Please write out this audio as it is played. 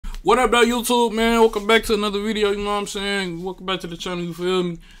What up, though, YouTube, man? Welcome back to another video, you know what I'm saying? Welcome back to the channel, you feel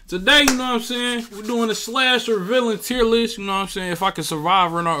me? Today, you know what I'm saying? We're doing a slasher villain tier list, you know what I'm saying? If I can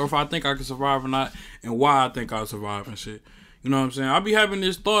survive or not, or if I think I can survive or not, and why I think I'll survive and shit. You know what I'm saying? I be having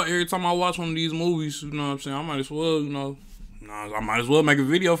this thought every time I watch one of these movies, you know what I'm saying? I might as well, I might as well make a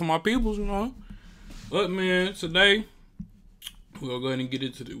video for my peoples, you know? But, man, today, we're gonna go ahead and get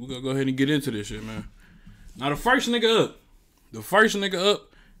into this shit, man. Now, the first nigga up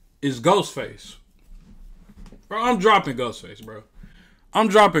is Ghostface. Bro, I'm dropping Ghostface, bro. I'm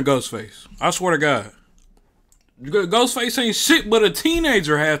dropping Ghostface. I swear to God. Ghostface ain't shit but a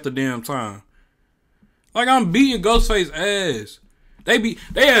teenager half the damn time. Like, I'm beating Ghostface ass. They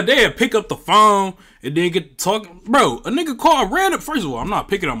had pick up the phone and then get to talking. Bro, a nigga call random. First of all, I'm not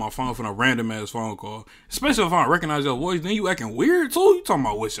picking up my phone for a random ass phone call. Especially if I don't recognize your voice. Then you acting weird too. You talking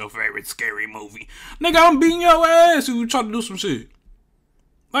about what's your favorite scary movie? Nigga, I'm beating your ass if you try to do some shit.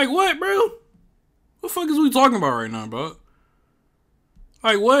 Like, what, bro? What the fuck is we talking about right now, bro?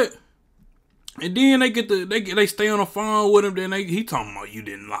 Like, what? And then they stay on the phone with him. Then he talking about you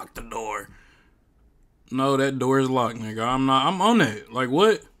didn't lock the door. No, that door is locked, nigga. I'm on that. Like,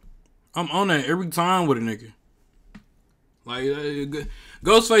 what? I'm on that every time with a nigga. Like,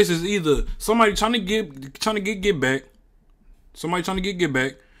 Ghostface is either somebody trying to get back. Somebody trying to get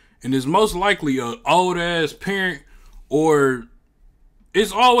back. And it's most likely a old ass parent, or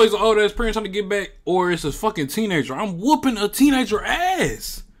it's always an old ass parent trying to get back, or it's a fucking teenager. I'm whooping a teenager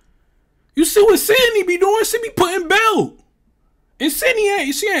ass. You see what Sydney be doing? She be putting belt. And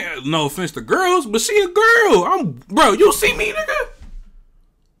Sydney she ain't, no offense to girls, but she a girl. Bro, you see me, nigga?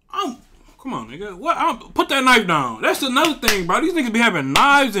 Come on, nigga. What? Put that knife down. That's another thing, bro. These niggas be having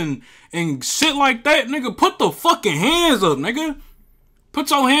knives and shit like that, nigga. Put the fucking hands up, nigga. Put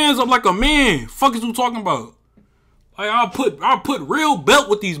your hands up like a man. Fuck is you talking about? Like, I'll put real belt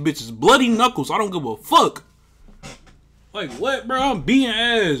with these bitches. Bloody knuckles. I don't give a fuck. Like, what, bro? I'm beating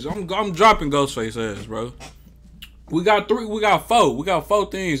ass. I'm dropping Ghostface ass, bro. We got four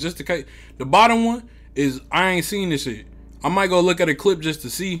things just in case. The bottom one is I ain't seen this shit. I might go look at a clip just to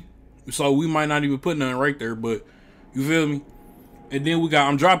see. So we might not even put nothing right there, but you feel me? And then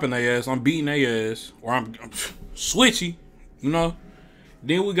I'm dropping their ass. I'm beating their ass. Or I'm switchy, you know?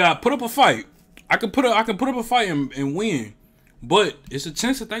 Then we got put up a fight. I can put up a fight and win. But it's a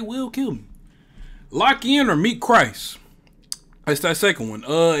chance that they will kill me. Lock in or meet Christ. That's that second one.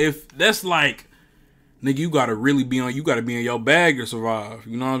 If that's like, nigga, you gotta be in your bag to survive.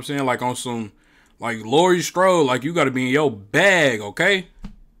 You know what I'm saying? Like on some, like Laurie Strode, like you gotta be in your bag, okay?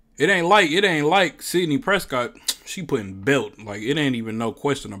 It ain't like Sydney Prescott. She putting belt. Like, it ain't even no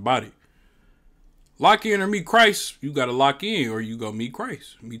question about it. Lock in or meet Christ. You gotta lock in or you go meet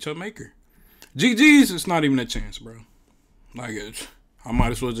Christ. Meet your maker. GG's, it's not even a chance, bro. Like, I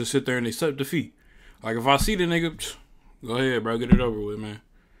might as well just sit there and accept defeat. Like, if I see the nigga, go ahead, bro. Get it over with, man.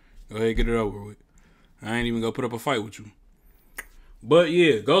 Go ahead, get it over with. I ain't even gonna put up a fight with you. But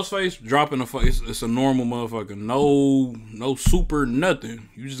yeah, Ghostface dropping a fight. It's a normal motherfucker. No super nothing.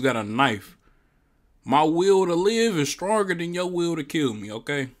 You just got a knife. My will to live is stronger than your will to kill me,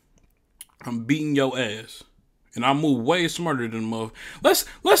 okay? I'm beating your ass. And I move way smarter than a motherfucker.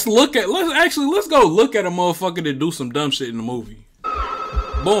 Let's go look at a motherfucker that do some dumb shit in the movie.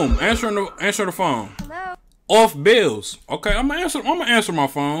 Boom. Answer the phone. Hello? Off bills. Okay, I'm gonna answer my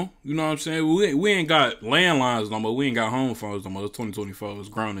phone. You know what I'm saying? We ain't got landlines no more. We ain't got home phones no more. It's 2024. It's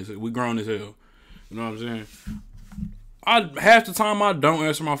grown as hell. We grown as hell. You know what I'm saying? Half the time I don't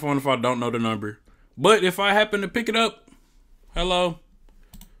answer my phone if I don't know the number. But if I happen to pick it up, hello?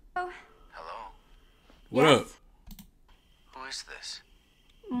 Oh. Hello? What Yes. up? Who is this?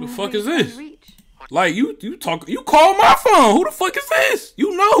 The fuck is this? Reach. Like, you call my phone. Who the fuck is this?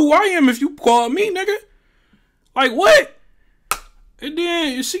 You know who I am if you call me, nigga. Like, what? And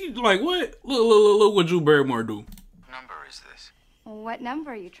then she like, what? Look what Drew Barrymore do. What number is this? What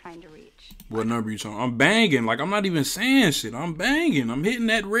number are you trying to reach? What number you trying? I'm banging. Like, I'm not even saying shit. I'm banging. I'm hitting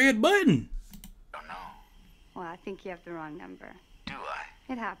that red button. Don't know. Well, I think you have the wrong number. Do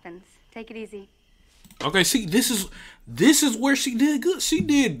I? It happens. Take it easy. Okay, see, this is where she did good. She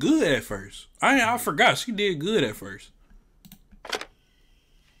did good at first. I forgot. She did good at first.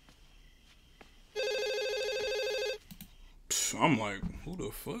 I'm like, who the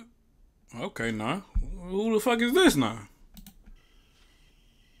fuck? Okay, nah. Who the fuck is this now?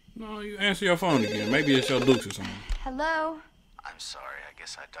 No, you answer your phone again. Maybe it's your Dukes or something. Hello? I'm sorry. I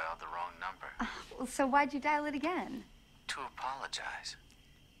guess I dialed the wrong number. Well, so why'd you dial it again? To apologize.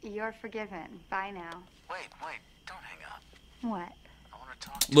 You're forgiven. Bye now. Wait. Don't hang up. What? I want to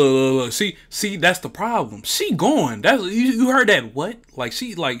talk to. Look. See, that's the problem. She going. That's you heard that? What? Like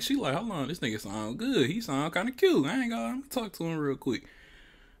she like, hold on, this nigga sound good. He sound kind of cute. I ain't gonna let me talk to him real quick.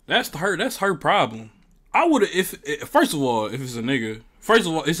 That's her problem. I would have first of all, if it's a nigga. First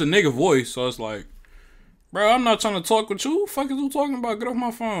of all, it's a nigga voice, so it's like, bro, I'm not trying to talk with you. What the fuck is you talking about? Get off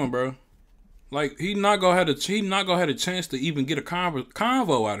my phone, bro. Like he not gonna have a chance to even get a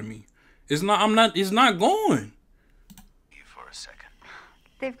convo out of me. It's not going. You for a second.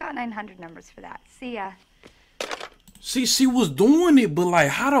 They've got 900 numbers for that. See ya. She was doing it, but like,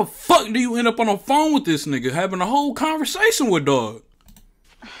 how the fuck do you end up on the phone with this nigga having a whole conversation with dog?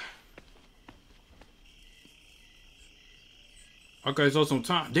 Okay, so some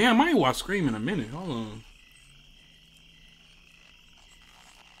time. Damn, I ain't watched Scream in a minute. Hold on.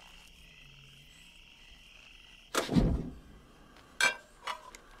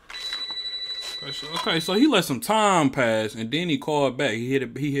 Okay, so he let some time pass, and then he called back. He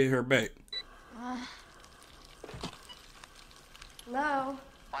hit her back. Hello?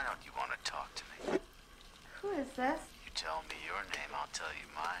 Why don't you want to talk to me? Who is this? You tell me your name, I'll tell you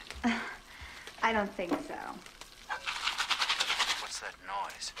mine. I don't think so. What's that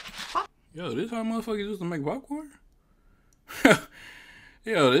noise? Yo, this how motherfuckers used to make popcorn?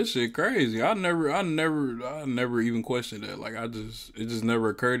 Yo, this shit crazy. I never even questioned that. Like, it just never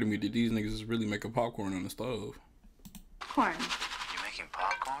occurred to me that these niggas is really making popcorn on the stove. Corn. You making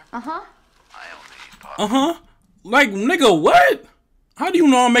popcorn? Uh-huh. I only eat popcorn. Like, nigga, what? How do you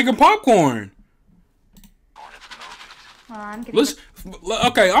know I'm making popcorn? Going to the movies. Well, I'm getting...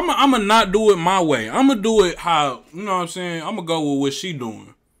 Okay, I'm gonna not do it my way. I'm gonna do it how, you know what I'm saying? I'm gonna go with what she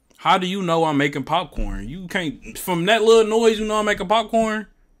doing. How do you know I'm making popcorn? You can't, from that little noise, you know I'm making popcorn?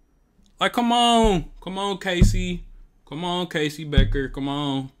 Like, come on, Casey. Come on, Casey Becker. Come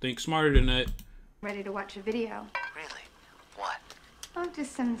on, think smarter than that. Ready to watch a video. Really? What? Oh,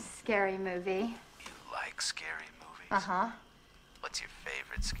 just some scary movie. You like scary movies? Uh-huh. What's your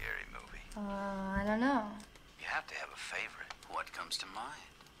favorite scary movie? I don't know. You have to have a favorite. What comes to mind?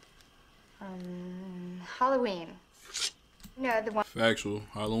 Halloween. No, the one... Factual.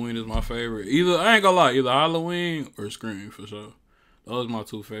 Halloween is my favorite. I ain't gonna lie, either Halloween or Scream for sure. Those are my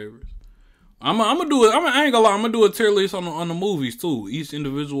two favorites. I ain't gonna lie, I'm gonna do a tier list on the movies too. Each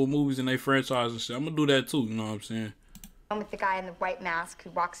individual movies and they franchise and shit. I'm gonna do that too, you know what I'm saying? One with the guy in the white mask who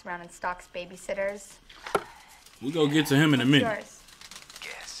walks around and stalks babysitters. We gonna get to him in a minute. Yours.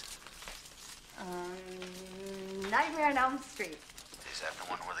 Guess. Nightmare on Elm Street. Is that the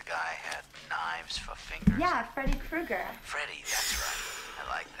one where the guy had knives for fingers? Yeah, Freddy Krueger. Freddy, that's right. I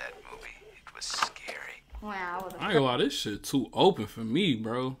like that movie. It was scary. Wow. Well, I ain't gonna lie, this shit too open for me,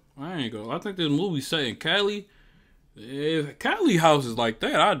 bro. I think this movie set in Cali. If Cali house is like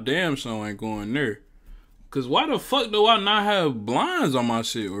that, I damn sure ain't going there. Cause why the fuck do I not have blinds on my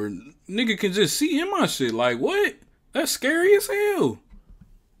shit? Or nigga can just see in my shit. Like, what? That's scary as hell.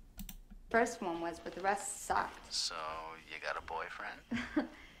 First one was, but the rest sucked. So, you got a boyfriend?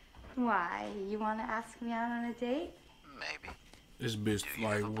 Why? You want to ask me out on a date? Maybe. This bitch,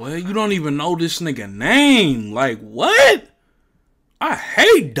 like, what? You don't even know this nigga name. Like, what? I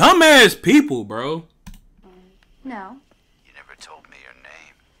hate dumbass people, bro. No. You never told me your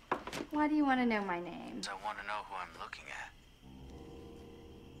name. Why do you want to know my name? I want to know who I'm looking at.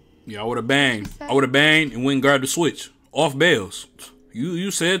 Yeah, I would have banged. I would have banged and went and grabbed the switch. Off bells.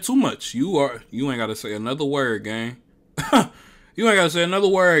 You said too much. You ain't gotta say another word, gang. You ain't gotta say another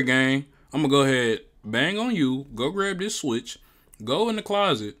word, gang. I'm gonna go ahead, bang on you, go grab this switch, go in the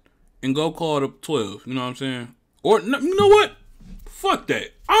closet, and go call up 12. You know what I'm saying? Or you know what? Fuck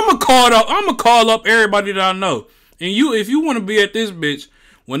that. I'ma call up everybody that I know. And if you wanna be at this bitch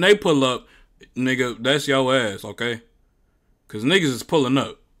when they pull up, nigga, that's your ass, okay? Cause niggas is pulling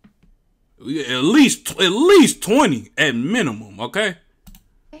up. At least 20 at minimum, okay?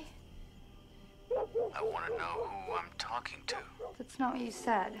 I want to know who I'm talking to. That's not what you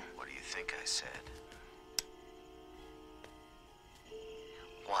said. What do you think I said?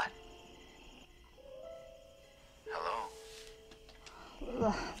 What? Hello?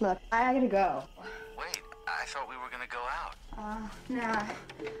 Look, I gotta go. Wait, I thought we were going to go out. Nah,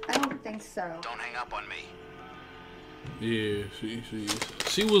 I don't think so. Don't hang up on me. Yeah,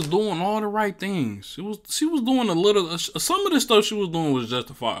 she was doing all the right things. She was doing some of the stuff she was doing was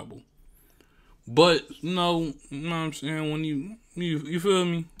justifiable. But you know what I'm saying, when you feel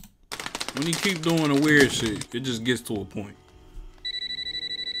me? When you keep doing the weird shit, it just gets to a point.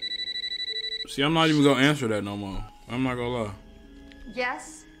 See, I'm not even gonna answer that no more. I'm not gonna lie.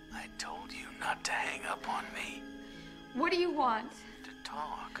 Yes? I told you not to hang up on me. What do you want? To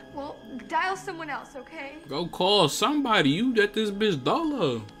talk. Well, dial someone else, okay? Go call somebody. You at this bitch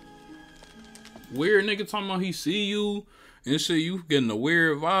Dola. Weird nigga talking about he see you and shit. You getting a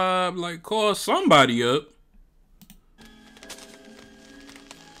weird vibe. Like, call somebody up.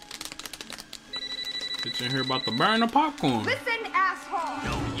 Bitch in here about to burn the popcorn. Listen, asshole!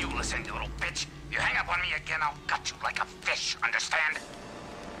 No, you listen, you little bitch. You hang up on me again, I'll gut you like a fish, understand?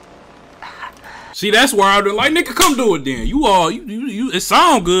 See, that's where I do. Like, nigga, come do it then. You it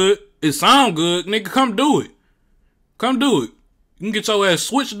sound good. It sound good. Nigga, come do it. Come do it. You can get your ass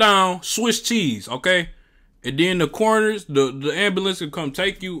switched down, Swiss cheese, okay? And then the corners, the ambulance can come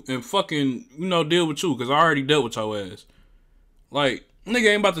take you and fucking, you know, deal with you. Because I already dealt with your ass. Like, nigga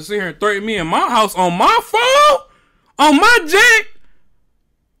ain't about to sit here and threaten me in my house on my phone? On my jack?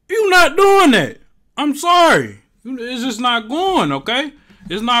 You not doing that. I'm sorry. It's just not going, okay?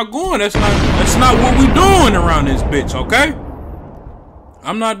 It's not going. That's not what we doing around this bitch, okay?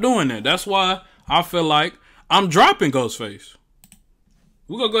 I'm not doing that. That's why I feel like I'm dropping Ghostface.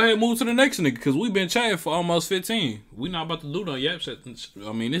 We're gonna go ahead and move to the next nigga because we've been chatting for almost 15. We not about to do no yap session.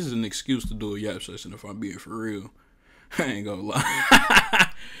 I mean, this is an excuse to do a yap session if I'm being for real. I ain't gonna lie.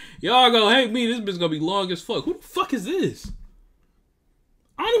 Y'all gonna hate me. This bitch gonna be long as fuck. Who the fuck is this?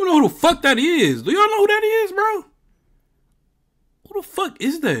 I don't even know who the fuck that is. Do y'all know who that is, bro? Who the fuck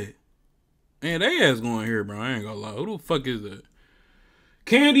is that? Man, they ass going here, bro. I ain't gonna lie. Who the fuck is that?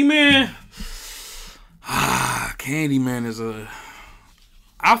 Candyman. Candyman is a...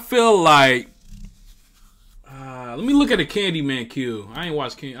 I feel like... let me look at a Candyman kill. I ain't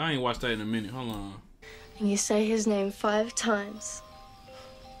watched that in a minute. Hold on. And you say his name 5 times.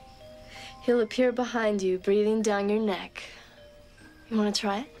 He'll appear behind you, breathing down your neck. You want to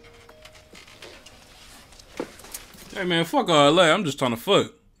try it? Hey, man, fuck all that. I'm just trying to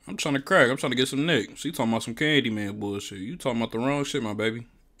fuck. I'm trying to crack. I'm trying to get some neck. She talking about some Candyman bullshit. You talking about the wrong shit, my baby.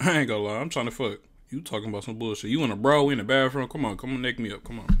 I ain't gonna lie. I'm trying to fuck. You talking about some bullshit. You in a bro, we in the bathroom. Come on, neck me up.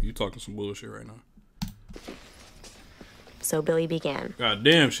 Come on. You talking some bullshit right now. So Billy began. God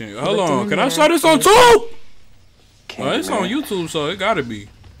damn shit. Hold on. Can I show this on YouTube? It's on YouTube, so it gotta be.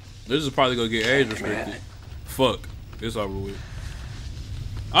 This is probably gonna get age restricted. Fuck. It's over with.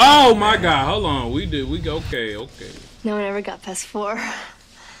 Oh my god. Hold on. We go. Okay. No one ever got past 4.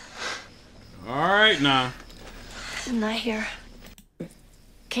 Alright, nah. Not here.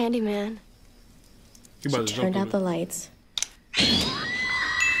 Candyman. You about to Turned out the lights.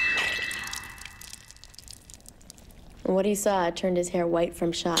 What he saw turned his hair white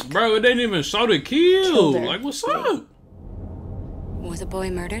from shock. Bro, it didn't even show the kill. Killed her. Like, what's up? Was the boy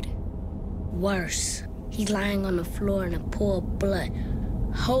murdered? Worse, he's lying on the floor in a pool of blood,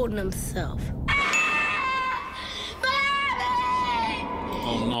 holding himself.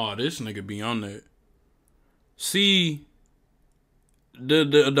 Oh no, this nigga be on that. See,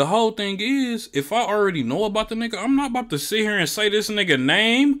 the whole thing is, if I already know about the nigga, I'm not about to sit here and say this nigga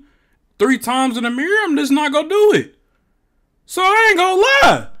name 3 times in the mirror. I'm just not gonna do it. So I ain't gonna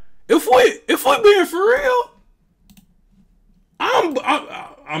lie. If we being for real,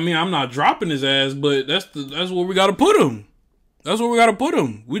 I mean, I'm not dropping his ass, but that's where we gotta put him. That's where we gotta put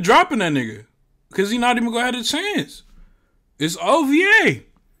him. We dropping that nigga. Cause he not even gonna have a chance. It's OVA.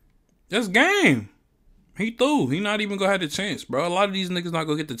 That's game. He through. He not even gonna have a chance, bro. A lot of these niggas not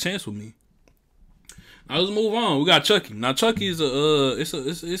gonna get the chance with me. Now let's move on. We got Chucky. Now Chucky is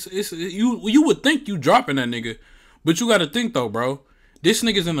you would think you dropping that nigga, but you gotta think though, bro. This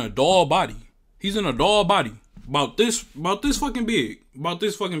nigga's in a doll body. He's in a doll body. About this fucking big. About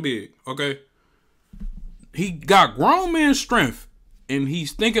this fucking big. Okay. He got grown man strength, and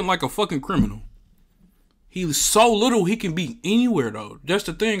he's thinking like a fucking criminal. He's so little he can be anywhere though. That's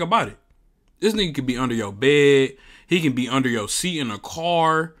the thing about it. This nigga can be under your bed. He can be under your seat in a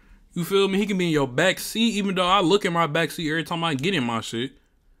car. You feel me? He can be in your back seat, even though I look in my back seat every time I get in my shit.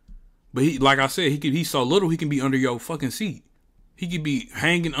 But he, like I said, he's so little he can be under your fucking seat. He could be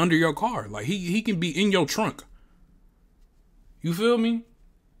hanging under your car. Like he can be in your trunk. You feel me?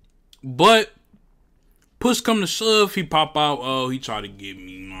 But push come to shove, he pop out. Oh, he try to get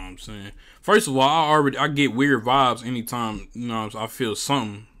me. You know what I'm saying? First of all, I get weird vibes anytime. You know, I feel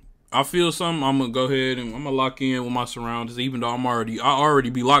something. I'm gonna go ahead and I'm gonna lock in with my surroundings, even though I already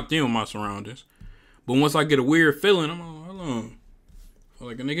be locked in with my surroundings. But once I get a weird feeling, I'm like, hold on. I feel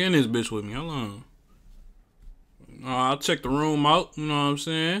like a nigga in this bitch with me. Hold on. I'll check the room out. You know what I'm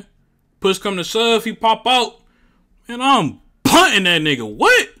saying? Push come to shove, he pop out, and I'm punting that nigga.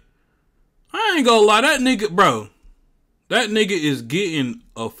 What? I ain't gonna lie, that nigga, bro. That nigga is getting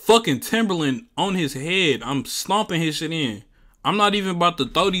a fucking Timberland on his head. I'm stomping his shit in. I'm not even about to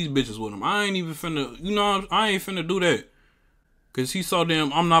throw these bitches with him. I ain't even finna, you know, I ain't finna do that. Cause he's so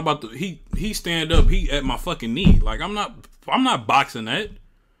damn. I'm not about to. He stand up. He at my fucking knee. Like I'm not boxing that.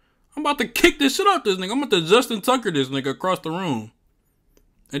 I'm about to kick this shit out this nigga. I'm about to Justin Tucker this nigga across the room.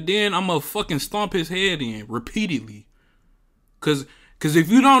 And then I'm gonna fucking stomp his head in repeatedly. Cause if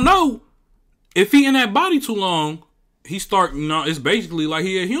you don't know, if he in that body too long, he start, it's basically like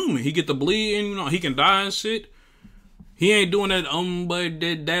he a human. He get the bleeding, he can die and shit. He ain't doing that, but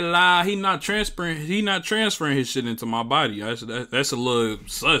that lie. He not transferring his shit into my body. That's a little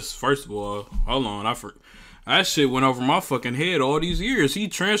sus, first of all. Hold on, that shit went over my fucking head all these years. He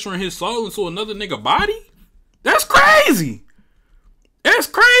transferring his soul into another nigga body? That's crazy. That's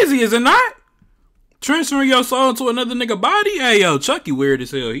crazy, is it not? Transferring your soul into another nigga body? Hey, yo, Chucky weird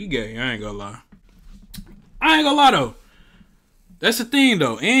as hell. He gay. I ain't gonna lie though. That's the thing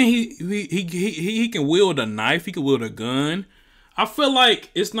though. And he can wield a knife. He can wield a gun. I feel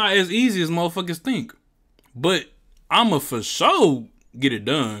like it's not as easy as motherfuckers think. But I'ma for sure get it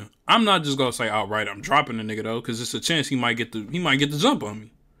done. I'm not just gonna say outright I'm dropping the nigga though, cause it's a chance he might get the jump on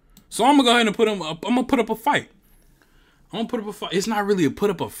me. So I'm gonna go ahead and I'm gonna put up a fight. It's not really a put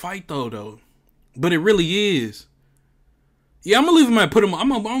up a fight though. But it really is. Yeah, I'm gonna leave him at put up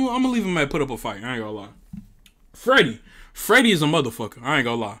a fight. I ain't gonna lie. Freddy is a motherfucker. I ain't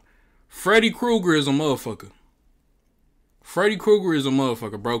gonna lie. Freddy Krueger is a motherfucker.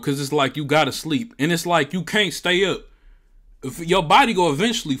 Bro. Cause it's like you gotta sleep. And it's like you can't stay up. If your body go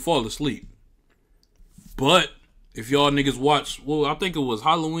eventually fall asleep. But if y'all niggas watch, well, I think it was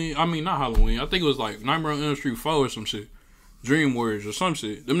Halloween. I mean, not Halloween. I think it was like Nightmare on Elm Street 4 or some shit. Dream Warriors or some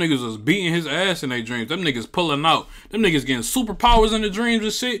shit. Them niggas was beating his ass in their dreams. Them niggas pulling out. Them niggas getting superpowers in the dreams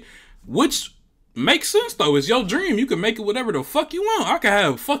and shit. Which makes sense though. It's your dream. You can make it whatever the fuck you want. I can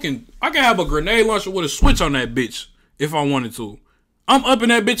have a grenade launcher with a switch on that bitch if I wanted to. I'm upping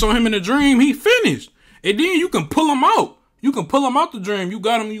that bitch on him in the dream. He finished. And then you can pull him out. You can pull him out the dream. You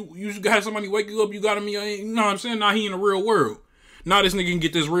got him. You have somebody wake you up. You got him. You know what I'm saying? Now he in the real world. Now this nigga can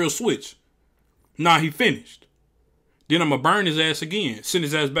get this real switch. Now he finished. Then I'm going to burn his ass again. Send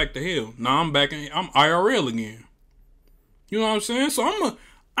his ass back to hell. Now I'm IRL again. You know what I'm saying? So I ain't gonna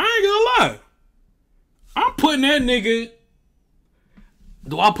lie. I'm putting that nigga.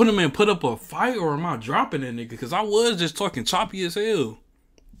 Do I put him in put up a fight or am I dropping that nigga? Because I was just talking choppy as hell.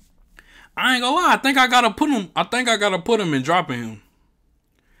 I ain't gonna lie. I think I gotta put him in dropping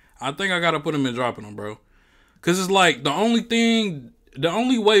him. Bro. Because it's like the only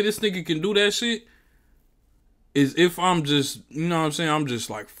way this nigga can do that shit is if I'm just, you know what I'm saying? I'm just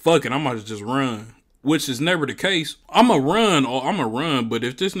like, fuck it, I'm about to just run. Which is never the case. I'ma run, but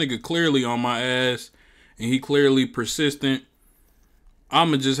if this nigga clearly on my ass and he clearly persistent,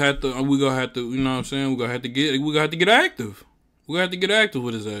 we gonna have to, you know what I'm saying? We gonna have to get active. We gonna have to get active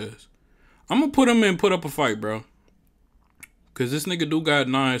with his ass. I'm gonna put up a fight, bro. Cause this nigga do got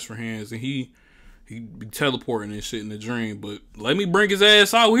knives for hands and he be teleporting and shit in the dream. But let me bring his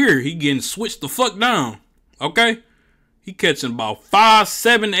ass out here. He getting switched the fuck down. Okay? He catching about 5,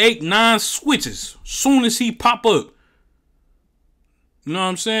 7, 8, 9 switches. Soon as he pop up. You know what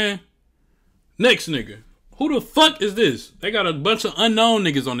I'm saying? Next nigga. Who the fuck is this? They got a bunch of unknown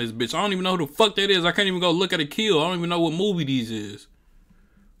niggas on this bitch. I don't even know who the fuck that is. I can't even go look at a kill. I don't even know what movie these is.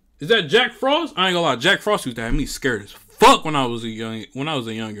 Is that Jack Frost? I ain't gonna lie. Jack Frost used to have me scared as fuck when I was a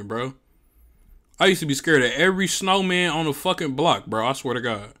youngin', bro. I used to be scared of every snowman on the fucking block, bro. I swear to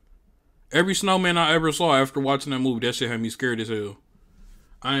God. Every snowman I ever saw after watching that movie, that shit had me scared as hell.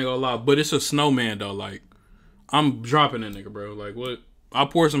 I ain't gonna lie. But it's a snowman, though. Like, I'm dropping that nigga, bro. Like, what? I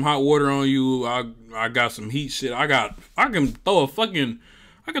pour some hot water on you. I got some heat shit. I can throw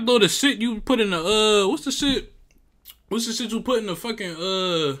the shit you put in the, what's the shit you put in the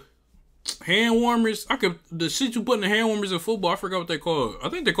fucking, hand warmers? The shit you put in the hand warmers in football, I forgot what they call. I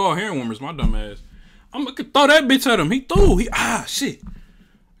think they call hand warmers, my dumb ass. I could throw that bitch at him. He threw. Shit.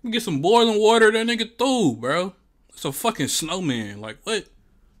 I can get some boiling water, that nigga threw, bro. It's a fucking snowman. Like, what?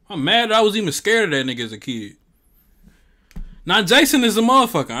 I'm mad that I was even scared of that nigga as a kid. Now, Jason is a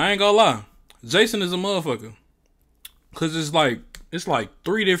motherfucker. I ain't gonna lie. Jason is a motherfucker. Cause it's like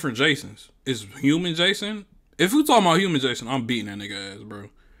 3 different Jasons. It's human Jason. If you talking about human Jason, I'm beating that nigga ass, bro.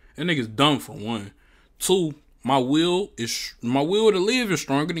 That nigga's dumb for 1. 2, my will to live is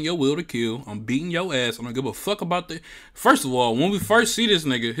stronger than your will to kill. I'm beating your ass. I don't give a fuck about that. First of all, when we first see this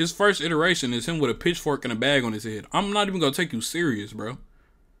nigga, his first iteration is him with a pitchfork and a bag on his head. I'm not even gonna take you serious, bro.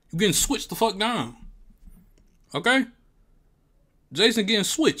 You getting switched the fuck down. Okay? Jason getting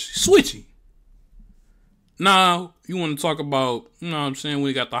switchy. Now, you want to talk about, you know what I'm saying,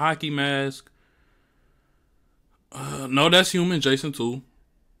 we got the hockey mask. No, that's human Jason too.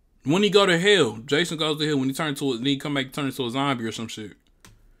 When he go to hell, Jason goes to hell. When he turn to then he come back, turn into a zombie or some shit.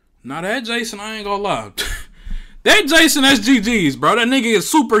 Now that Jason, I ain't gonna lie. That Jason, that's GG's, bro. That nigga is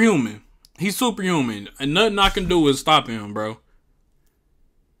superhuman. He's superhuman. And nothing I can do is stop him, bro.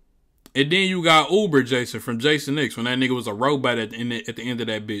 And then you got Uber Jason from Jason X when that nigga was a robot at the end of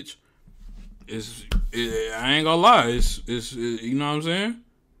that bitch. I ain't gonna lie. It's you know what I'm saying?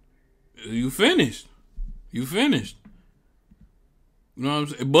 You finished. You finished. You know what I'm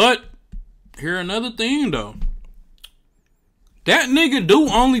saying? But here another thing though. That nigga do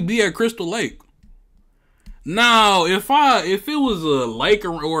only be at Crystal Lake. Now, if it was a lake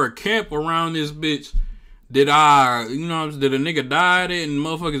or a camp around this bitch that did a nigga die at it and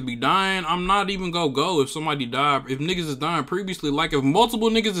motherfuckers be dying, I'm not even gonna go if somebody died. If niggas is dying previously, like if multiple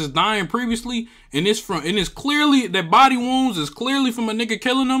niggas is dying previously and it's clearly that body wounds is clearly from a nigga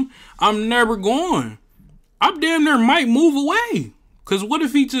killing them, I'm never going. I damn near might move away. Cause what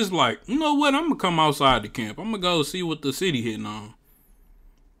if he just like, you know what, I'm gonna come outside the camp. I'm gonna go see what the city hitting on.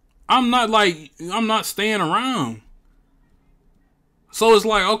 I'm not staying around. So it's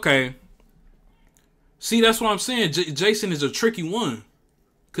like, okay. See, that's what I'm saying. Jason is a tricky one.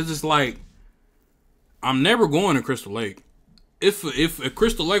 Because it's like, I'm never going to Crystal Lake. If a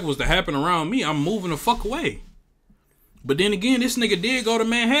Crystal Lake was to happen around me, I'm moving the fuck away. But then again, this nigga did go to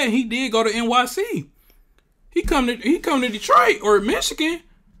Manhattan. He did go to NYC. He come to Detroit or Michigan.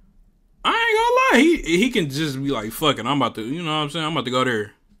 I ain't gonna lie. He can just be like, fuck it, I'm about to, you know what I'm saying? I'm about to go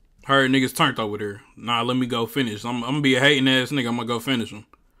there. Heard niggas turned over there. Nah, let me go finish. I'm gonna be a hating ass nigga. I'm gonna go finish him.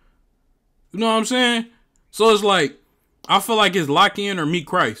 You know what I'm saying? So it's like, I feel like it's lock in or meet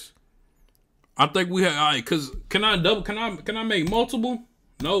Christ. I think we have, cause can I make multiple?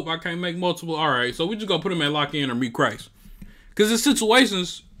 Nope, I can't make multiple. All right, so we just gonna put him at lock in or meet Christ. Cause there's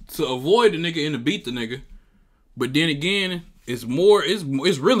situations to avoid the nigga and to beat the nigga. But then again, it's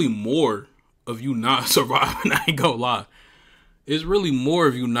really more of you not surviving. I ain't gonna lie. It's really more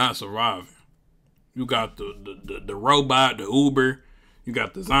of you not surviving. You got the robot, the Uber, you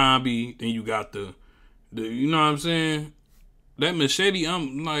got the zombie, then you got the you know what I'm saying? That machete,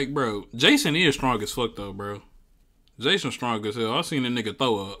 I'm like, bro, Jason is strong as fuck though, bro. Jason strong as hell. I seen a nigga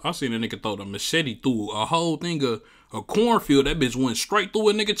throw the machete through a whole thing of a cornfield. That bitch went straight through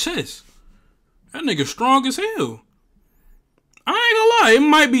a nigga chest. That nigga strong as hell. I ain't gonna lie, it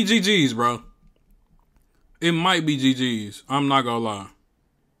might be GG's, bro. It might be GG's. I'm not gonna lie.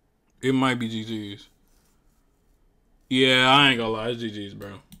 It might be GG's. Yeah, I ain't gonna lie. It's GG's,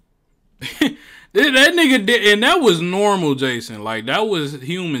 bro. That nigga did, and that was normal Jason. Like, that was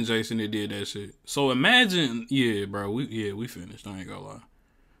human Jason that did that shit. So imagine, yeah, bro. We finished. I ain't gonna lie.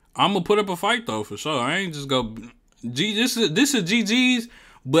 I'm gonna put up a fight, though, for sure. I ain't just go... This is GG's,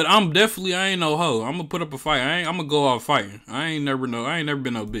 but I ain't no hoe. I'm gonna put up a fight. I'm gonna go out fighting. I ain't never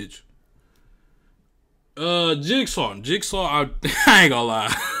been no bitch. Jigsaw, I ain't gonna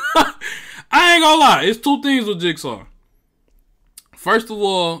lie. I ain't gonna lie. It's two things with Jigsaw. First of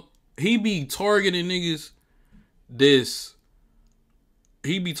all, he be targeting niggas that's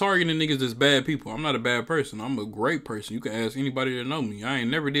bad people. I'm not a bad person. I'm a great person. You can ask anybody that know me. I ain't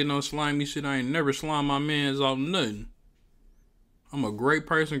never did no slimy shit. I ain't never slimed my mans off nothing. I'm a great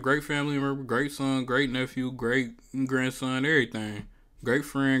person, great family member, great son, great nephew, great grandson, everything. Great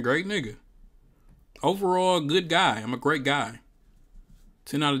friend, great nigga. Overall, good guy. I'm a great guy.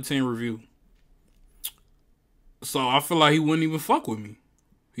 10 out of 10 review. So I feel like he wouldn't even fuck with me.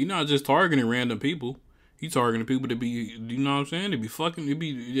 He not just targeting random people. He targeting people to be, you know what I'm saying? To be fucking,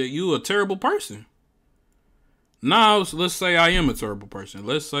 you a terrible person. Now, so let's say I am a terrible person.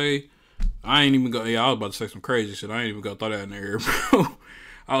 Let's say I ain't even go, I was about to say some crazy shit. I ain't even gonna throw that in there, bro.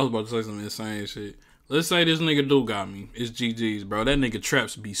 I was about to say some insane shit. Let's say this nigga do got me. It's GG's, bro. That nigga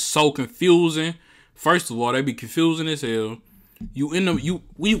traps be so confusing. First of all, they be confusing as hell.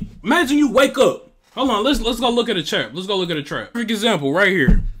 Imagine you wake up. Hold on, let's go look at a trap. Let's go look at a trap. For example, right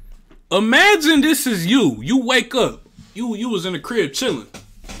here. Imagine this is you. You wake up. You was in the crib chilling.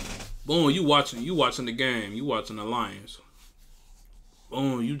 Boom, you watching the game. You watching the Lions.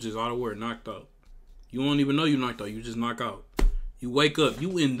 Boom, you just out of work, knocked out. You don't even know you knocked out. You just knock out. You wake up.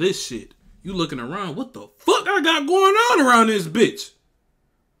 You in this shit. You looking around. What the fuck I got going on around this bitch?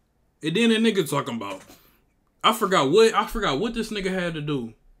 And then the nigga talking about, I forgot what this nigga had to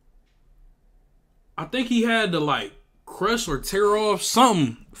do. I think he had to like crush or tear off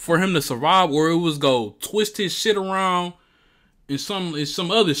something for him to survive, or it was go twist his shit around and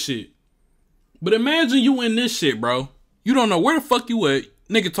some other shit. But imagine you in this shit, bro. You don't know where the fuck you at.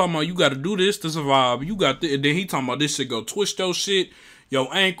 Nigga talking about you gotta do this to survive. You got this, and then he talking about this shit go twist your shit, your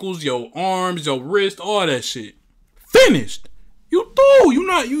ankles, your arms, your wrist, all that shit. Finished. You through.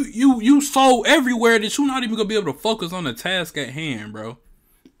 You so everywhere that you not even gonna be able to focus on the task at hand, bro.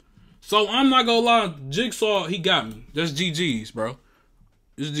 So I'm not gonna lie, Jigsaw, he got me. That's GG's, bro.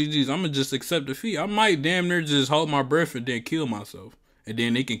 It's GG's. I'm gonna just accept defeat. I might damn near just hold my breath and then kill myself. And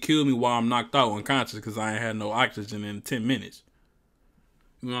then they can kill me while I'm knocked out unconscious because I ain't had no oxygen in 10 minutes.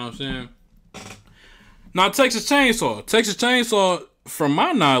 You know what I'm saying? Now, Texas Chainsaw, from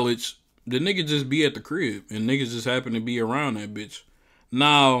my knowledge, the nigga just be at the crib. And niggas just happen to be around that bitch.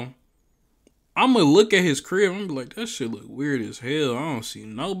 Now, I'm gonna look at his crib. I'm gonna be like, that shit look weird as hell. I don't see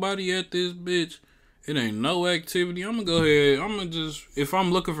nobody at this bitch. It ain't no activity. I'm gonna go ahead. I'm gonna just, if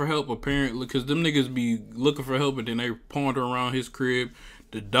I'm looking for help, apparently, because them niggas be looking for help and then they ponder around his crib.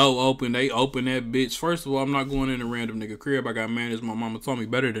 The door open, they open that bitch. First of all, I'm not going in a random nigga crib. I got manners. My mama told me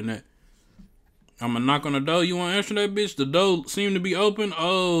better than that. I'm gonna knock on the door. You wanna answer that bitch? The door seem to be open.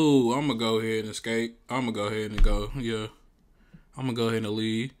 Oh, I'm gonna go ahead and escape. I'm gonna go ahead and go. Yeah. I'm gonna go ahead and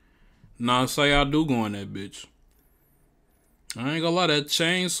leave. Nah, say I do go in that bitch. I ain't gonna lie, that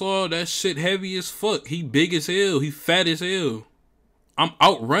chainsaw, that shit heavy as fuck. He big as hell. He fat as hell. I'm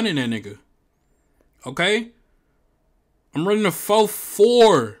outrunning that nigga. Okay? I'm running a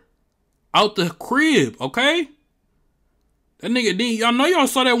 4-4 out the crib, okay? That nigga, y'all know y'all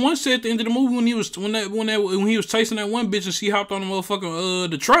saw that one shit at the end of the movie when he was chasing that one bitch and she hopped on the motherfucking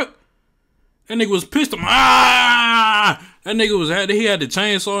the truck. That nigga was pissed. That nigga he had the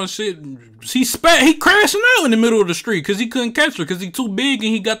chainsaw and shit. He crashing out in the middle of the street because he couldn't catch her because he too big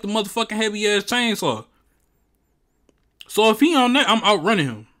and he got the motherfucking heavy ass chainsaw. So if he on that, I'm outrunning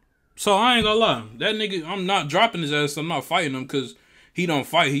him. So I ain't gonna lie, that nigga, I'm not dropping his ass. I'm not fighting him because he don't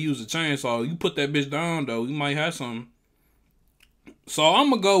fight. He use a chainsaw. You put that bitch down though, you might have something. So I'm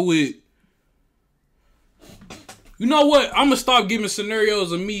gonna go with. You know what? I'm gonna stop giving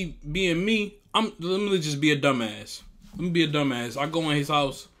scenarios of me being me. Let me just be a dumbass. Let me be a dumbass. I go in his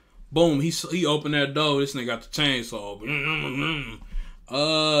house. Boom. He opened that door. This nigga got the chainsaw.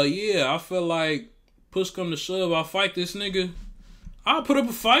 Yeah. I feel like push come to shove, I fight this nigga. I'll put up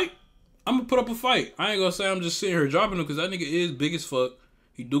a fight. I'm gonna put up a fight. I ain't gonna say I'm just sitting here dropping him because that nigga is big as fuck.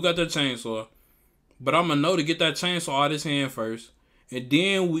 He do got that chainsaw. But I'm gonna know to get that chainsaw out his hand first. And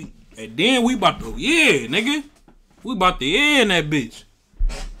then we about to, yeah, nigga. We about to end that bitch.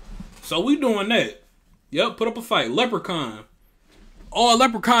 So we doing that. Yep, put up a fight. Leprechaun. All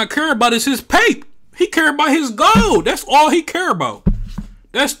Leprechaun care about is his pape. He care about his gold. That's all he care about.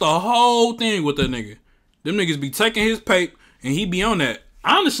 That's the whole thing with that nigga. Them niggas be taking his pape and he be on that.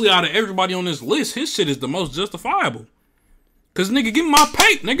 Honestly, out of everybody on this list, his shit is the most justifiable. Cause nigga, give me my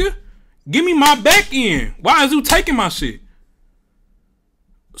pape, nigga. Give me my back end. Why is you taking my shit?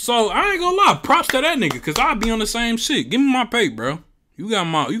 So I ain't gonna lie, props to that nigga, cause I be on the same shit. Give me my pape, bro. You got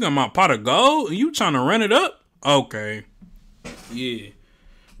my pot of gold and you trying to run it up? Okay. Yeah.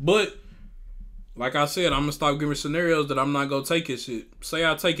 But like I said, I'm gonna stop giving scenarios that I'm not gonna take his shit. Say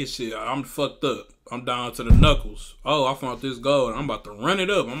I take his shit, I'm fucked up. I'm down to the knuckles. Oh, I found this gold. I'm about to run it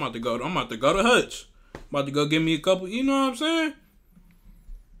up. I'm about to go to Hutch. I'm about to go get me a couple, you know what I'm saying?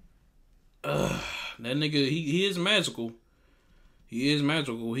 That nigga, he is magical. He is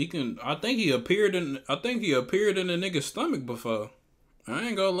magical. He can. I think he appeared in the nigga's stomach before. I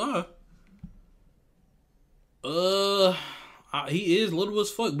ain't gonna lie. He is little as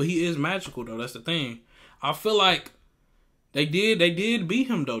fuck, but he is magical though. That's the thing. I feel like they did beat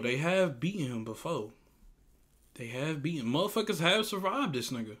him though. They have beaten him before. They have beaten. Motherfuckers have survived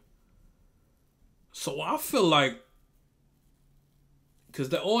this nigga. So I feel like,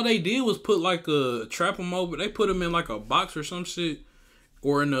 cause all they did was put like trap him over. They put him in like a box or some shit,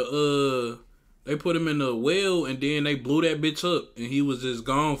 or in they put him in the well and then they blew that bitch up and he was just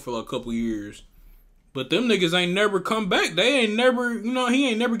gone for a couple years. But them niggas ain't never come back. They ain't never, he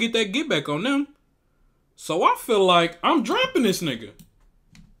ain't never get that get back on them. So I feel like I'm dropping this nigga.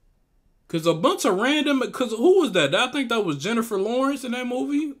 Cause a bunch of random, cause who was that? I think that was Jennifer Lawrence in that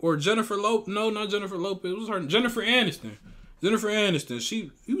movie, or Jennifer Lopez. No, not Jennifer Lopez. It was her, Jennifer Aniston. Jennifer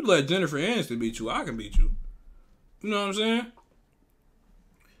Aniston. You let Jennifer Aniston beat you, I can beat you. You know what I'm saying?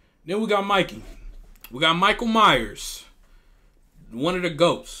 Then we got Mikey. We got Michael Myers. One of the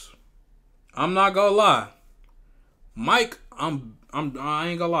GOATs. I'm not gonna lie. Mike, I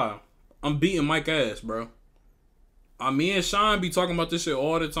ain't gonna lie. I'm beating Mike ass, bro. Me and Sean be talking about this shit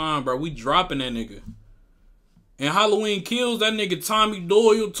all the time, bro. We dropping that nigga. And Halloween Kills, that nigga Tommy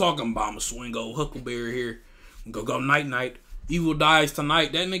Doyle talking about I'ma swing old Huckleberry here. Go night night. Evil dies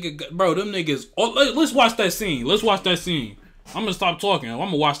tonight. That nigga, bro, them niggas. Oh, let's watch that scene. Let's watch that scene. I'm gonna stop talking. I'm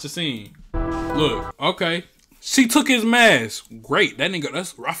gonna watch the scene. Look, okay. She took his mask. Great. That nigga,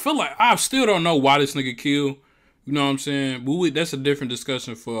 I feel like I still don't know why this nigga killed You know what I'm saying? But that's a different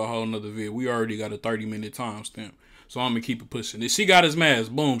discussion for a whole nother video. We already got a 30-minute timestamp. So I'm going to keep it pushing. She got his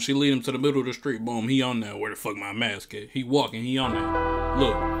mask. Boom. She lead him to the middle of the street. Boom. He on there. Where the fuck my mask at? He walking. He on there.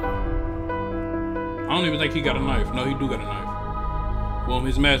 Look. I don't even think he got a knife. No, he do got a knife. Boom.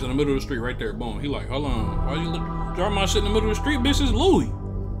 His mask in the middle of the street right there. Boom. He like, hold on. Why you drop my shit in the middle of the street? Bitch, it's Louis.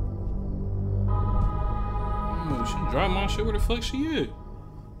 Oh, she drop my shit. Where the fuck she at?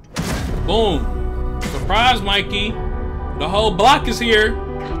 Boom. Surprise, Mikey. The whole block is here.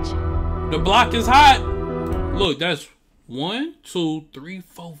 The block is hot. Look, that's 1, 2, 3,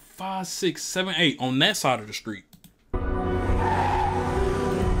 4, 5, 6, 7, 8 on that side of the street.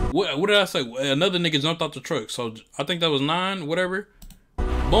 What did I say? Another nigga jumped out the truck. So I think that was 9, whatever.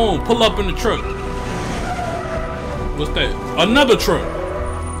 Boom, pull up in the truck. What's that? Another truck.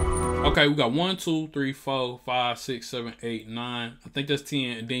 Okay, we got 1, 2, 3, 4, 5, 6, 7, 8, 9. I think that's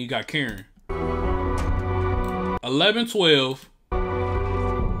 10. And then you got Karen. 11, 12.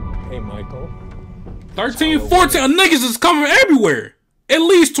 Hey, Michael. 13, 14. Niggas is coming everywhere. At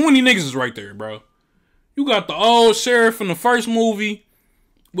least 20 niggas is right there, bro. You got the old sheriff from the first movie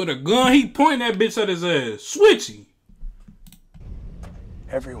with a gun. He pointing that bitch at his ass. Switchy.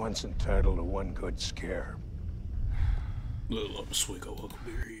 Everyone's entitled to one good scare. Little Swigo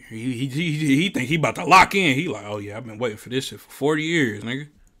Huckleberry. He think he about to lock in. He like, oh yeah, I've been waiting for this shit for 40 years, nigga.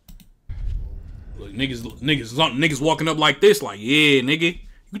 Look, niggas walking up like this, like, yeah, nigga.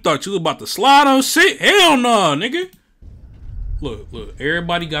 You thought you was about to slide on shit? Hell no, nigga. Look,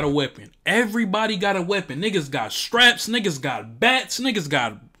 everybody got a weapon. Everybody got a weapon. Niggas got straps, niggas got bats, niggas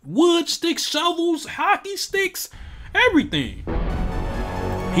got wood sticks, shovels, hockey sticks, everything.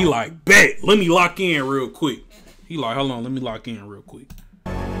 He like, bet, let me lock in real quick. He like, hold on, let me lock in real quick.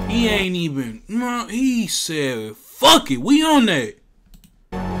 He ain't even, no, he said, fuck it, we on that.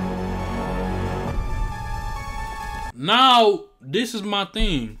 Now, this is my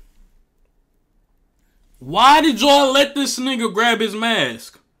thing. Why did y'all let this nigga grab his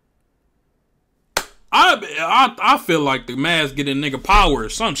mask? I feel like the mask get a nigga power or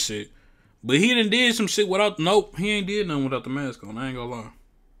some shit. But he done did some shit without, nope, he ain't did nothing without the mask on. I ain't gonna lie.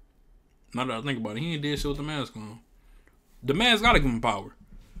 Now that I think about it, he ain't did shit with the mask on. The mask gotta give him power.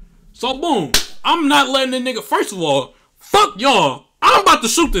 So boom, I'm not letting the nigga, first of all, fuck y'all. I'm about to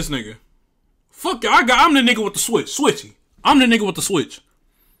shoot this nigga. Fuck y'all, I'm the nigga with the switchy. I'm the nigga with the switch.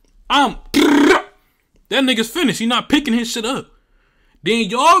 That nigga's finished. He not picking his shit up. Then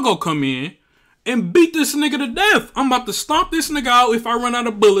y'all go come in and beat this nigga to death. I'm about to stomp this nigga out if I run out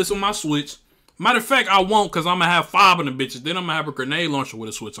of bullets on my switch. Matter of fact, I won't, because I'm going to have 5 of them bitches. Then I'm going to have a grenade launcher with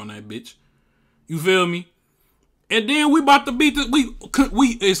a switch on that bitch. You feel me? And then we about to beat this.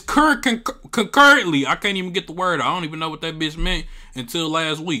 It's concurrently. I can't even get the word out. I don't even know what that bitch meant until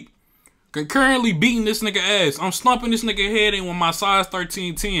last week. Concurrently beating this nigga ass. I'm stomping this nigga head in with my size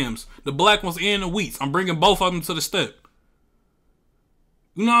 13 Timbs. The black ones and the wheats. I'm bringing both of them to the step.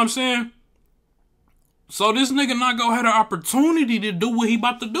 You know what I'm saying? So this nigga not gonna have the opportunity to do what he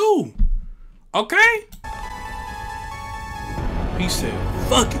about to do. Okay? He said,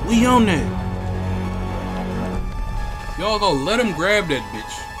 fuck it, we on that. Y'all go let him grab that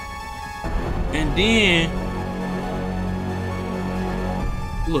bitch. And then,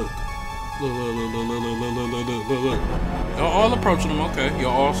 look. Look. Y'all all approaching him, okay.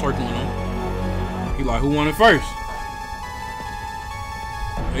 Y'all all circling him. He like, who won it first?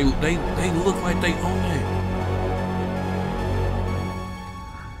 They look like they own that.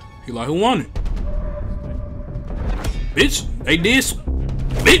 He like, who won it? Bitch, they did.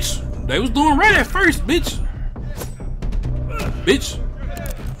 Bitch, they was doing right at first, bitch. Bitch,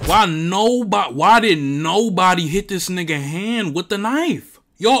 why didn't nobody hit this nigga hand with the knife?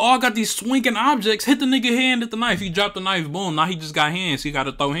 Y'all all got these swinging objects. Hit the nigga hand at the knife. He dropped the knife. Boom. Now he just got hands. He got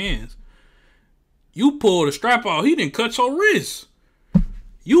to throw hands. You pull the strap out. He didn't cut your wrist.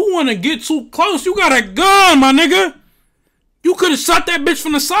 You want to get too close. You got a gun, my nigga. You could have shot that bitch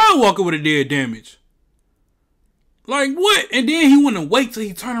from the sidewalk. It would have did damage. Like what? And then he wouldn't wait till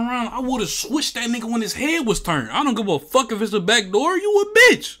he turned around. I would have switched that nigga when his head was turned. I don't give a fuck if it's a back door. You a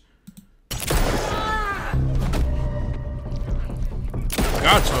bitch.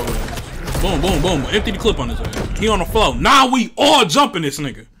 Got your ass. Boom, boom, boom. Empty the clip on his ass. He on the floor. Now we all jumping this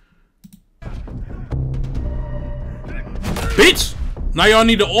nigga. Bitch. Now y'all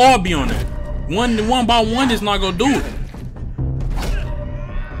need to all be on that. One by one is not gonna do it.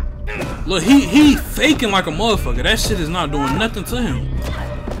 Look, he faking like a motherfucker. That shit is not doing nothing to him.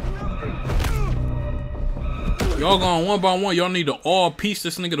 Y'all going one by one. Y'all need to all piece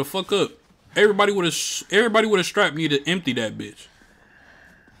this nigga the fuck up. Everybody with a strap need to empty that bitch.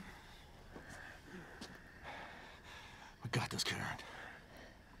 got this, Karen.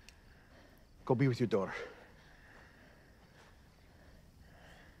 Go be with your daughter.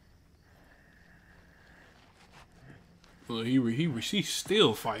 Well, she's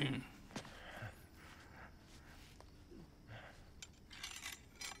still fighting.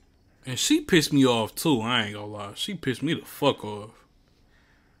 And she pissed me off too, I ain't gonna lie. She pissed me the fuck off.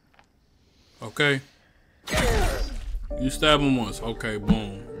 Okay? You stab him once. Okay,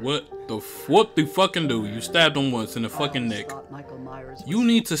 boom. What the fucking do? You stabbed him once in the fucking neck. You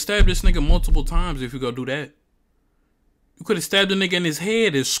need to stab this nigga multiple times if you go do that. You could have stabbed the nigga in his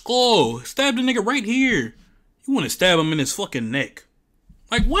head, his skull. Stab the nigga right here. You want to stab him in his fucking neck.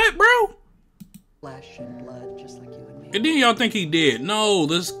 Like what, bro? Flesh and blood, just like you and me. And then y'all think he dead. No,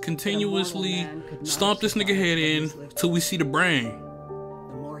 let's continuously stomp this nigga head in till we see the brain.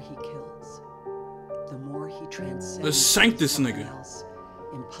 The more he kills, the more he transcends. Let's shank this nigga.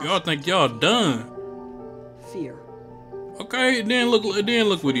 Y'all think y'all done. Fear. Okay, then look what he do.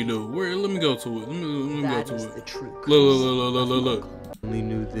 Let me go to it. Let me go to it. Look. Only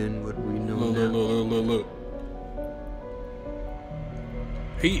knew then what we know now. Look.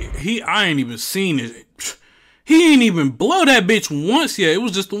 I ain't even seen it. He ain't even blow that bitch once yet. It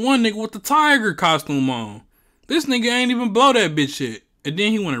was just the one nigga with the tiger costume on. This nigga ain't even blow that bitch yet. And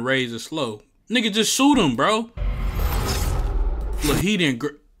then he wanna raise it slow. Nigga, just shoot him, bro. Look, he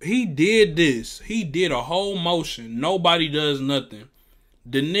did this. He did a whole motion. Nobody does nothing.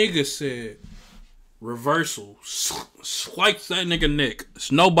 The nigga said reversal. Slice that nigga neck.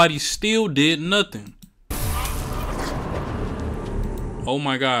 Nobody still did nothing. Oh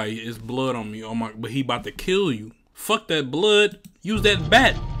my god, it's blood on me. Oh my, but he about to kill you. Fuck that blood. Use that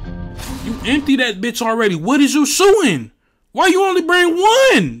bat. You empty that bitch already. What is you shooting? Why you only bring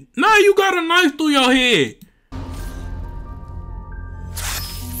one? Now you got a knife through your head.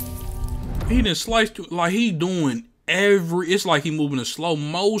 He done sliced you like he doing it's like he moving in slow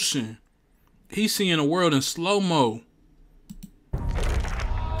motion. He seeing the world in slow-mo.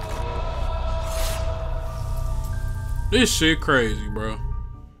 This shit crazy, bro.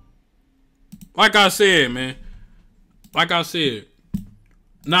 Like I said, man. Like I said.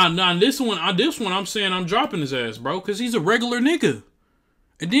 Now this one I'm saying I'm dropping his ass, bro, cause he's a regular nigga.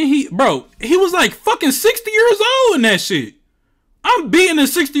 And then he was like fucking 60 years old in that shit. I'm beating a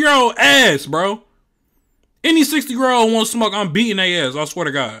 60-year-old ass, bro. Any 60-year-old wants smoke, I'm beating their ass, I swear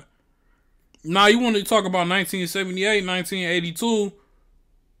to God. Now you want to talk about 1978, 1982.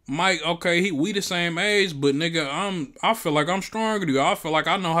 Mike, okay, we the same age, but nigga, I feel like I'm stronger than you. I feel like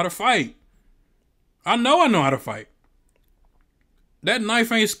I know how to fight. I know how to fight. That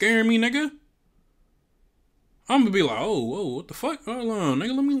knife ain't scaring me, nigga. I'm gonna be like, oh, what the fuck? Hold on,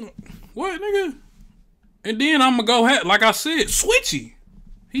 nigga, let me, what, nigga? And then I'm gonna go, like I said, switchy.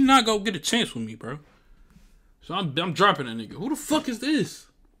 He not gonna get a chance with me, bro. So I'm dropping that nigga. Who the fuck is this?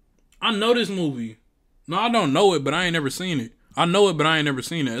 I know this movie. No, I don't know it, but I ain't never seen it. I know it, but I ain't never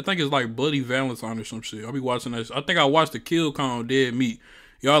seen it. I think it's like Bloody Valentine or some shit. I'll be watching that. I think I watched the Kill Con Dead Meat.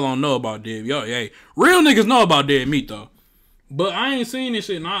 Y'all don't know about Dead. Y'all, hey, real niggas know about Dead Meat though. But I ain't seen this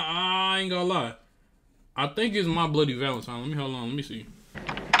shit, and I ain't gonna lie. I think it's My Bloody Valentine. Let me see.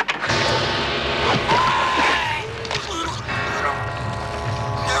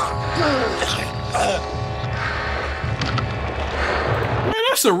 Man,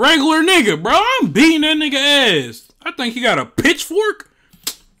 that's a regular nigga, bro. I'm beating that nigga ass. I think he got a pitchfork.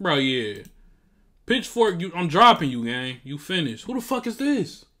 Bro, yeah. Pitchfork, I'm dropping you, gang. You finished. Who the fuck is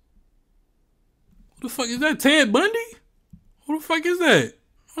this? Who the fuck is that? Ted Bundy? Who the fuck is that?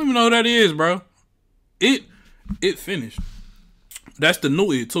 I don't even know who that is, bro. It finished. That's the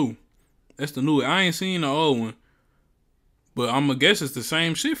new It, too. That's the new It. I ain't seen the old one. But I'm gonna guess it's the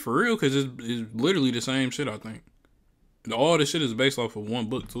same shit for real, because it's literally the same shit, I think. All this shit is based off of one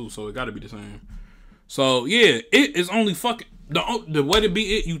book, too, so it gotta be the same. So, yeah, It is only fucking... The way to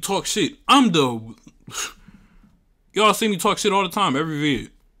be It, you talk shit. Y'all see me talk shit all the time, every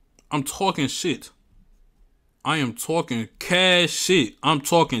vid. I'm talking shit. I am talking cash shit. I'm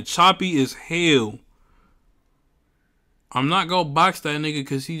talking choppy as hell. I'm not gonna box that nigga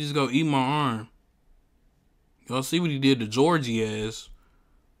because he just gonna eat my arm. Y'all see what he did to Georgie ass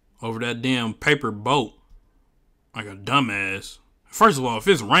over that damn paper boat. Like a dumbass. First of all, if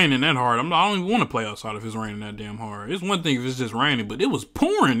it's raining that hard, I don't even want to play outside if it's raining that damn hard. It's one thing if it's just raining, but it was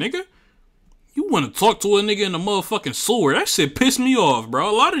pouring, nigga. You want to talk to a nigga in the motherfucking sewer. That shit pissed me off, bro.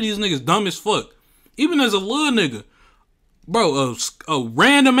 A lot of these niggas dumb as fuck. Even as a little nigga. Bro, a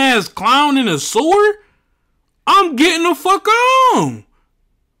random ass clown in a sewer? I'm getting the fuck on.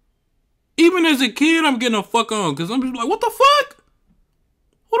 Even as a kid, I'm getting the fuck on. Because I'm just like, what the fuck?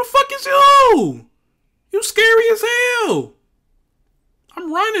 Who the fuck is you? You scary as hell.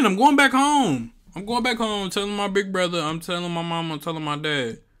 I'm running. I'm going back home. I'm going back home. I'm telling my big brother. I'm telling my mama. I'm telling my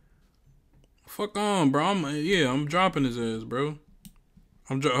dad. Fuck on, bro. I'm dropping his ass, bro.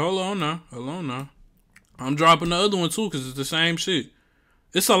 Hold on now. I'm dropping the other one too, cause it's the same shit.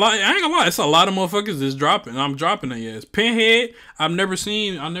 It's a lot. I ain't gonna lie. It's a lot of motherfuckers that's dropping. I'm dropping their ass. Pinhead. I've never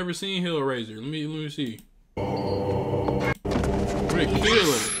seen Hellraiser. Let me see. What a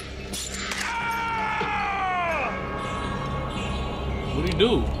killer. What'd he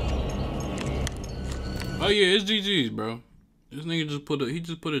do? Oh yeah, it's GG's, bro. This nigga just put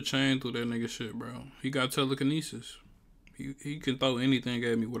a chain through that nigga shit, bro. He got telekinesis. He can throw anything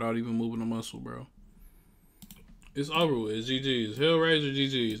at me without even moving a muscle, bro. It's over with. It's GG's. Hellraiser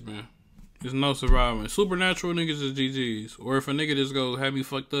GG's, man. There's no surviving. Supernatural niggas is GG's. Or if a nigga just go have me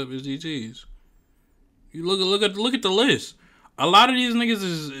fucked up, it's GG's. You look at the list. A lot of these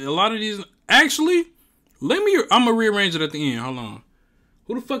actually, I'm gonna rearrange it at the end. Hold on.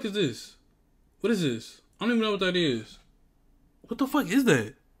 Who the fuck is this? What is this? I don't even know what that is. What the fuck is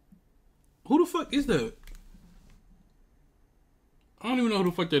that? Who the fuck is that? I don't even know who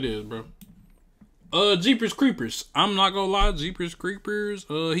the fuck that is, bro. Jeepers Creepers. I'm not gonna lie, Jeepers Creepers,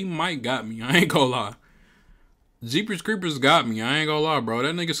 he might got me. I ain't gonna lie. Jeepers Creepers got me. I ain't gonna lie, bro.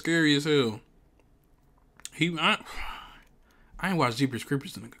 That nigga scary as hell. I ain't watched Jeepers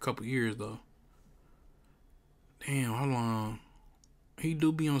Creepers in a couple years, though. Damn, hold on. He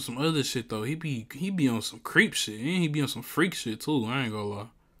do be on some other shit, though. He be on some creep shit. And he be on some freak shit, too. I ain't gonna lie.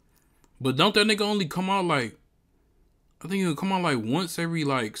 But don't that nigga only come out, like, I think it'll come out, like, once every,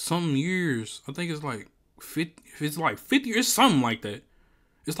 like, something years. I think it's, like, 50. If it's, like, 50, it's something like that.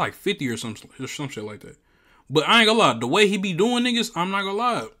 It's, like, 50 or some shit like that. But I ain't gonna lie. The way he be doing niggas, I'm not gonna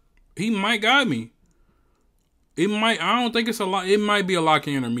lie. He might got me. I don't think it's a lot. It might be a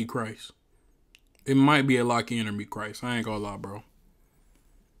lock-in or meet Christ. It might be a lock-in or meet Christ. I ain't gonna lie, bro.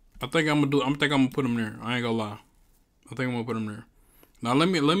 I think I'm gonna put him there. I ain't gonna lie. I think I'm gonna put him there. Now let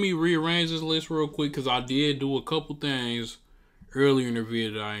me rearrange this list real quick, because I did do a couple things earlier in the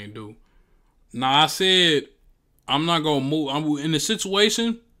video that I ain't do. Now I said I'm not gonna move. I'm in the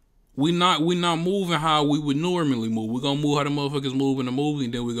situation. We not moving how we would normally move. We gonna move how the motherfuckers move in the movie,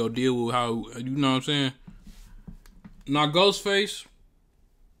 and then we go deal with how, you know what I'm saying. Now Ghostface,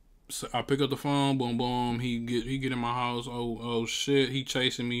 so I pick up the phone, boom boom. He get in my house. Oh shit, he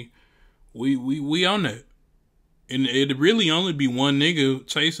chasing me. We on that. And it'd really only be one nigga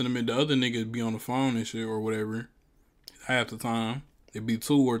chasing him, and the other nigga be on the phone and shit or whatever. Half the time, it'd be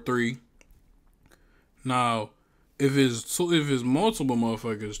 2 or 3. Now, if it's multiple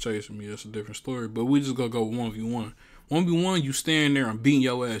motherfuckers chasing me, that's a different story. But we just gonna go 1v1. 1v1, you stand there and beating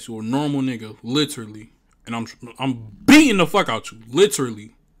your ass. You're a normal nigga, literally, and I'm beating the fuck out you,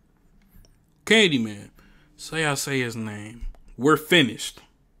 literally. Candyman, say I say his name. We're finished.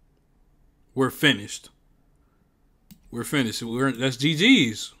 We're finished. We're finished. That's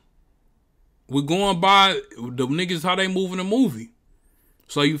GG's. We're going by the niggas how they move in the movie.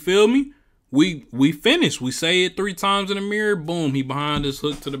 So you feel me? We finished. We say it 3 times in the mirror. Boom. He behind us,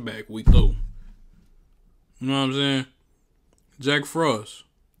 hook to the back. We through. You know what I'm saying? Jack Frost.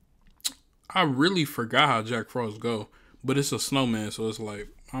 I really forgot how Jack Frost go. But it's a snowman, so it's like,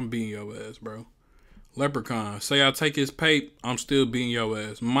 I'm beating your ass, bro. Leprechaun. Say I take his pape, I'm still beating your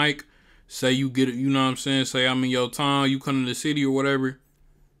ass. Mike. Say you get it, you know what I'm saying? Say I'm in your town, you come to the city or whatever.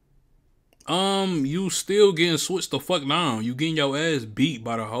 You still getting switched the fuck down. You getting your ass beat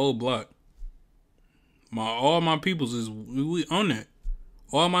by the whole block. All my peoples is, we on that.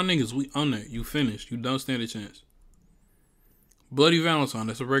 All my niggas, we on that. You finished. You don't stand a chance. Bloody Valentine,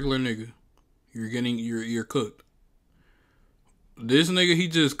 that's a regular nigga. You're cooked. This nigga,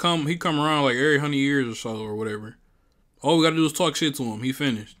 he come around like every 100 years or so or whatever. All we gotta do is talk shit to him. He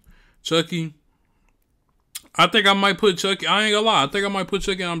finished. Chucky. I think I might put Chucky. I ain't gonna lie. I think I might put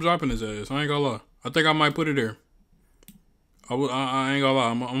Chucky and I'm dropping his ass. I ain't gonna lie. I think I might put it there. I ain't gonna lie.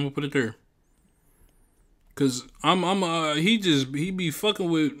 I'm gonna put it there. Cause he be fucking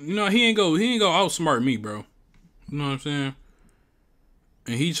with, you know, he ain't go outsmart me, bro. You know what I'm saying?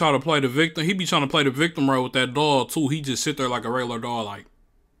 And he try to play the victim. He be trying to play the victim role with that doll too. He just sit there like a regular doll, like,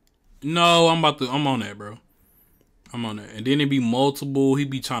 no, I'm on that, bro. I'm on that. And then it be multiple. He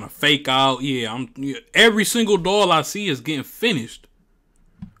be trying to fake out. Yeah, every single doll I see is getting finished.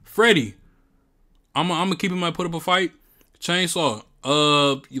 Freddy. I'm gonna keep him. I put up a fight. Chainsaw.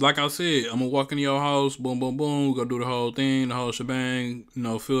 Like I said, I'm gonna walk into your house. Boom, boom, boom. Go do the whole thing, the whole shebang. You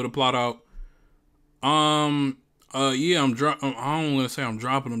know, fill the plot out. Yeah, I don't want to say I'm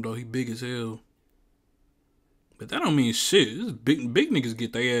dropping him though. He big as hell. But that don't mean shit. This big niggas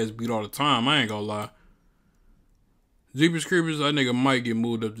get their ass beat all the time. I ain't gonna lie. Jeepers Creepers, that nigga might get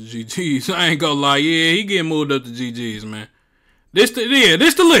moved up to GG's. I ain't gonna lie, yeah, he getting moved up to GG's, man. This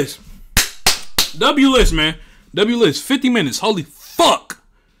the list. W list, man. W list, 50 minutes. Holy fuck.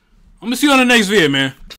 I'm gonna see you on the next video, man.